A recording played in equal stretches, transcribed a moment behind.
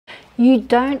You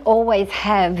don't always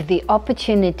have the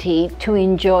opportunity to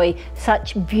enjoy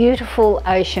such beautiful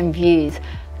ocean views,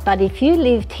 but if you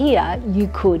lived here, you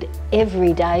could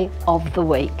every day of the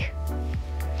week.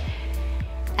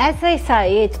 As they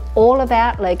say, it's all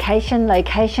about location,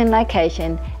 location,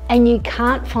 location, and you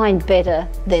can't find better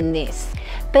than this.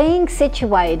 Being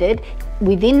situated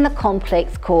within the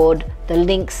complex called the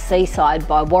Links Seaside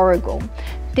by Warrigal,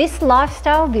 this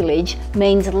lifestyle village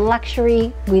means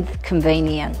luxury with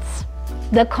convenience.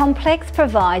 The complex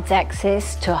provides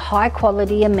access to high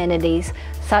quality amenities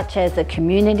such as a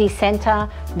community centre,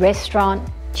 restaurant,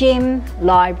 gym,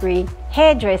 library,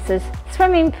 hairdressers,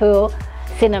 swimming pool,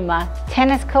 cinema,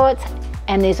 tennis courts,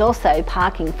 and there's also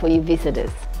parking for your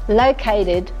visitors.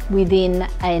 Located within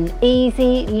an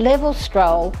easy level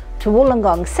stroll to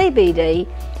Wollongong CBD,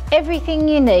 everything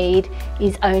you need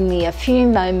is only a few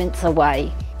moments away.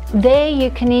 There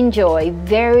you can enjoy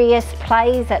various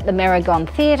plays at the Maragon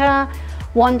Theatre,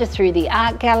 wander through the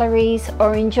art galleries,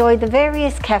 or enjoy the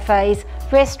various cafes,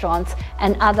 restaurants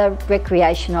and other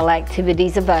recreational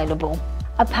activities available.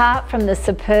 Apart from the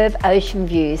superb ocean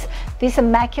views, this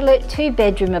immaculate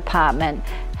 2-bedroom apartment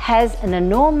has an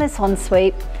enormous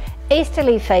ensuite,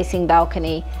 easterly facing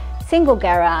balcony, single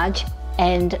garage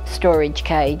and storage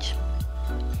cage.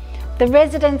 The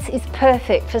residence is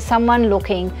perfect for someone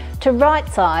looking to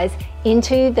right-size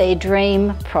into their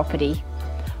dream property.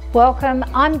 Welcome,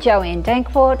 I'm Joanne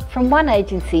Danckwardt from One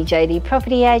Agency JD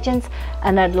Property Agents,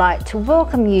 and I'd like to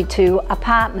welcome you to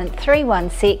apartment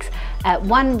 316 at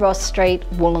 1 Ross Street,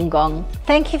 Wollongong.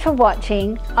 Thank you for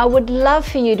watching. I would love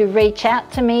for you to reach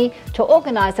out to me to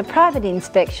organise a private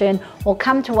inspection or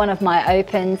come to one of my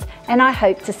opens, and I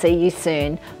hope to see you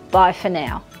soon. Bye for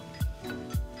now.